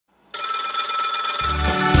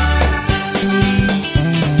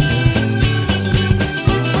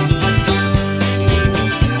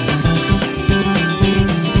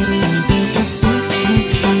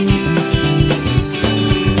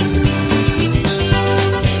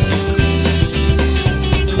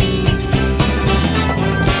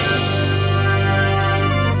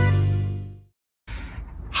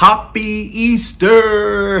Hoppy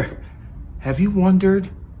Easter! Have you wondered,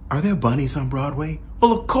 are there bunnies on Broadway?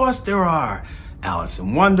 Well, of course there are. Alice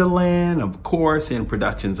in Wonderland, of course, in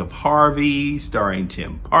productions of Harvey, starring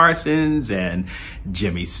Jim Parsons and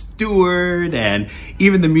Jimmy Stewart, and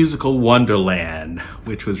even the musical Wonderland,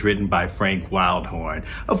 which was written by Frank Wildhorn.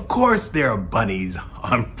 Of course there are bunnies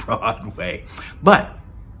on Broadway. But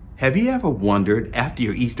have you ever wondered, after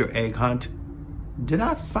your Easter egg hunt, did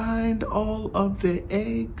I find all of the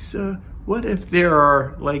eggs? What if there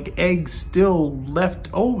are like eggs still left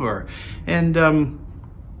over? And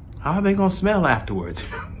how are they gonna smell afterwards?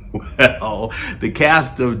 Well, the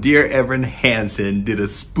cast of Dear Evan Hansen did a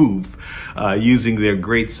spoof using their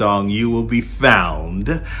great song, You Will Be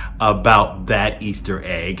Found, about that Easter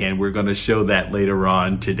egg. And we're gonna show that later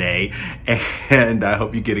on today. And I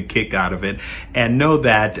hope you get a kick out of it. And know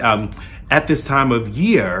that at this time of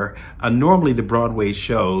year, normally the Broadway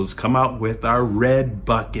shows come out with our red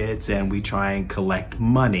buckets and we try and collect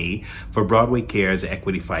money for Broadway Cares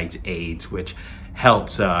Equity Fights AIDS, which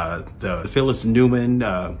helps the Phyllis Newman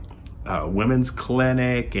Women's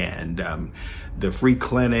Clinic and the Free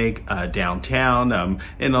Clinic downtown,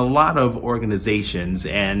 and a lot of organizations.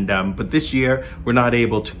 And but this year we're not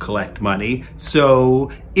able to collect money.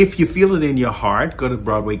 So if you feel it in your heart, go to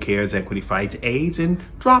Broadway Cares Equity Fights AIDS and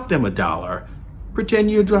drop them $1. Pretend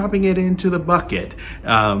you're dropping it into the bucket.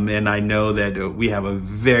 And I know that we have a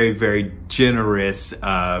very, very generous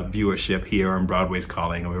viewership here on Broadway's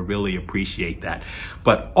Calling, and we really appreciate that.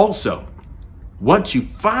 But also, once you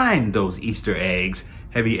find those Easter eggs,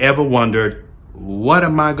 have you ever wondered, what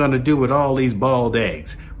am I gonna do with all these boiled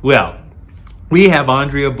eggs? Well, we have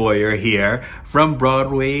Andrea Boyer here from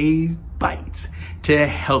Broadway's Bites to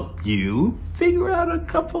help you figure out a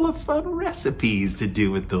couple of fun recipes to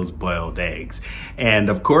do with those boiled eggs. And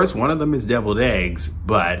of course, one of them is deviled eggs,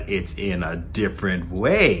 but it's in a different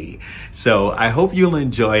way. So I hope you'll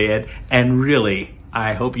enjoy it, and really,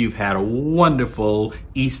 I hope you've had a wonderful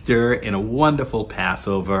Easter and a wonderful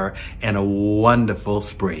Passover and a wonderful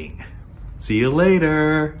spring. See you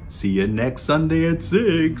later. See you next Sunday at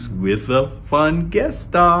 6 with a fun guest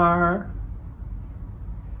star.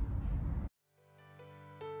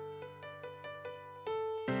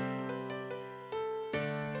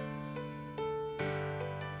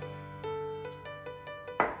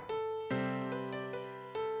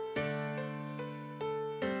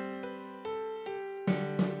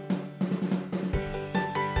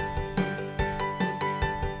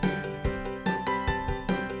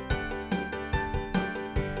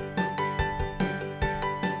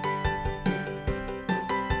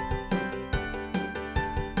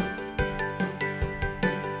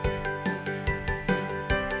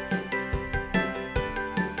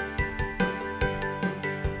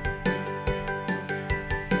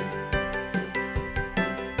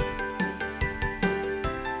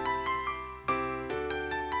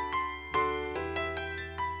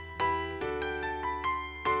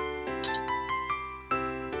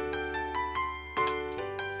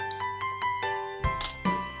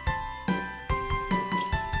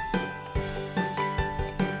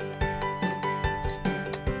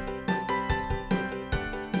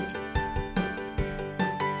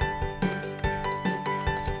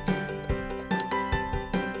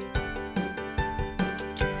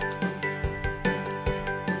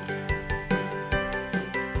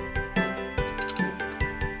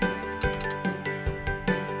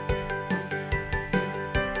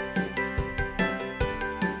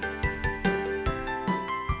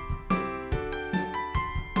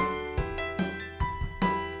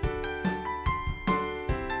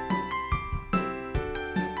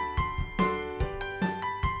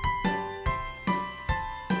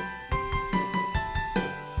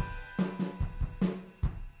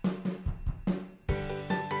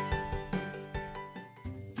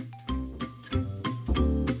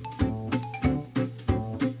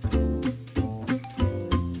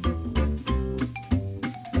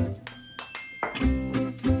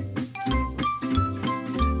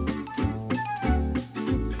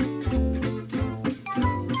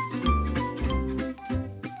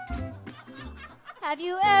 Have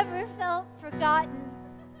you ever felt forgotten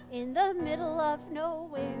in the middle of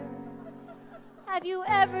nowhere? Have you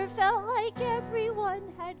ever felt like everyone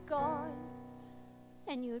had gone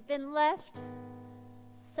and you'd been left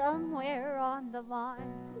somewhere on the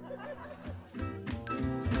line?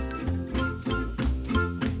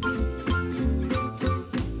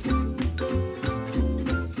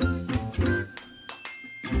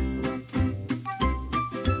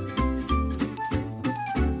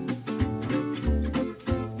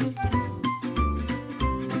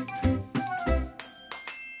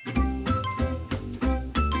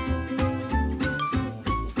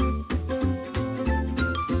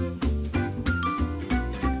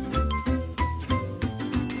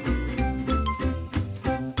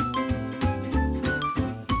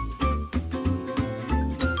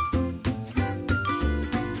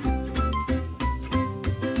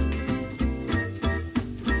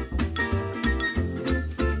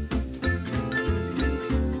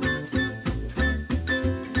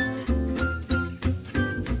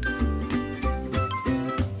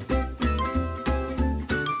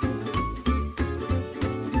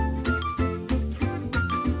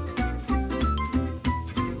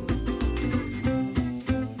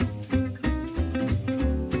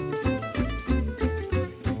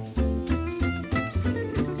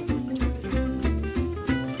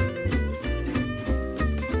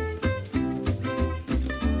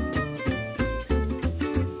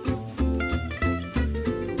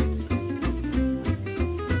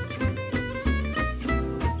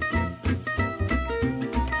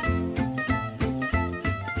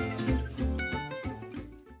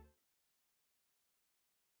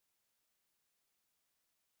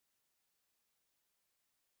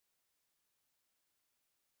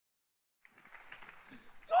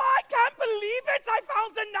 believe it? I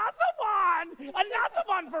found another one! Another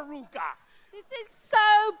one, Veruca! This is so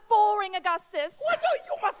boring, Augustus. What?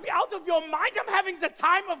 You must be out of your mind. I'm having the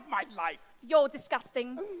time of my life. You're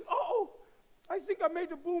disgusting. Oh, I think I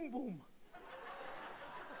made a boom boom.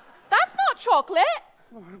 That's not chocolate.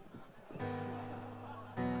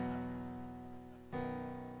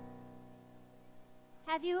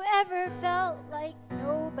 Have you ever felt like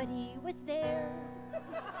nobody was there?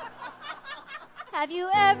 Have you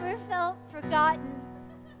ever felt forgotten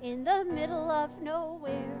in the middle of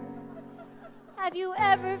nowhere? Have you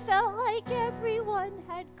ever felt like everyone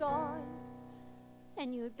had gone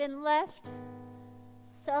and you'd been left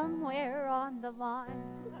somewhere on the lawn?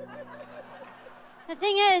 The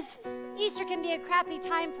thing is, Easter can be a crappy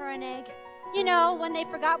time for an egg. You know, when they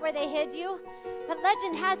forgot where they hid you. But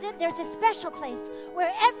legend has it there's a special place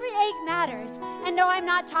where every egg matters. And no, I'm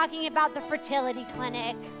not talking about the fertility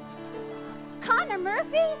clinic. Connor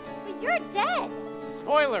Murphy? But you're dead.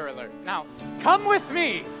 Spoiler alert. Now, come with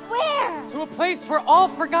me. Where? To a place where all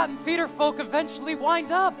forgotten theater folk eventually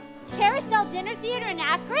wind up. Carousel Dinner Theater in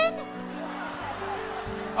Akron?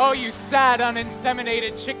 Oh, you sad,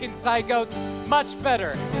 uninseminated chicken zygotes. Much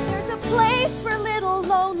better. There's a place where little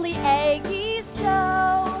lonely eggies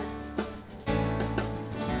go.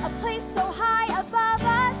 A place so high above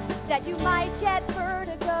us that you might get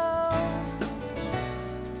vertigo.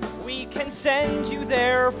 We can send you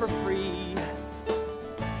there for free,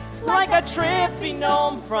 like a trippy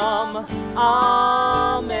gnome from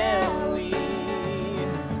Amelie.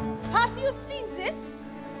 Have you seen this?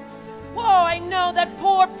 Whoa, I know that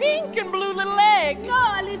poor pink and blue little egg.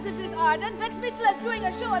 No, Elizabeth Arden. Bex Mitchell is doing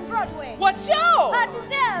a show on Broadway. What show? Hard to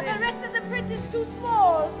tell. The rest of the print is too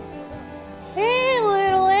small. Hey,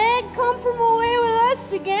 little egg, come from away with us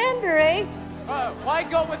to gander, eh? Why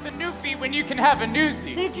go with a newfie when you can have a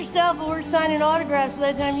newsie? Suit yourself while we're signing autographs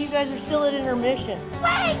by the time you guys are still at intermission.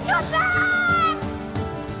 Wait, come back!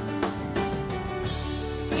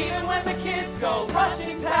 Even when the kids go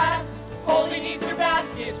rushing past, holding Easter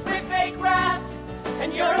baskets with fake grass,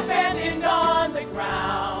 and you're abandoned on the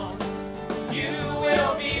ground, you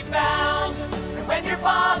will be found. And when you're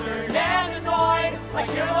bothered and annoyed, like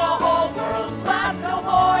you're the whole world's last little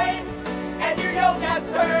boy, and your yoke has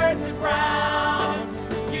turned to ground,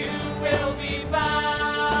 you will be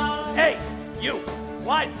found. Hey, you,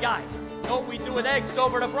 wise guy. Know what we do with eggs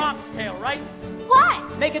over the Bronx Tale, right?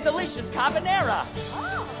 What? Make a delicious carbonara.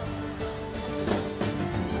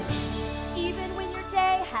 Even when your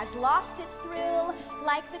day has lost its thrill,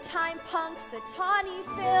 like the time punks at Tawny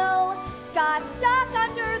Phil got stuck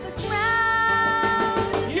under the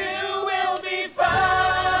ground, You will be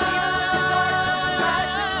found.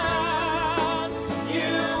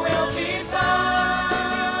 You will be found.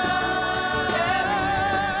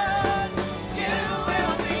 You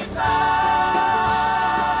will be found.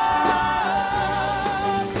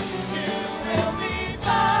 You will be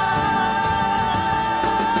found.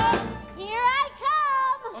 Here I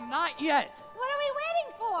come! Well, not yet. What are we waiting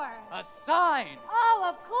for? A sign. Oh,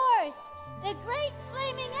 of course! The Great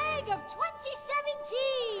Flaming Egg of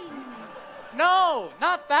 2017! No,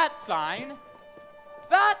 not that sign.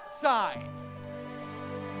 That sign.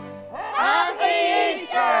 Happy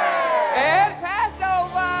Easter! And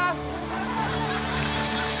Passover.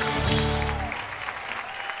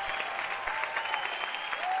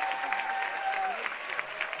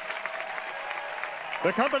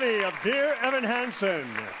 The company of Dear Evan Hansen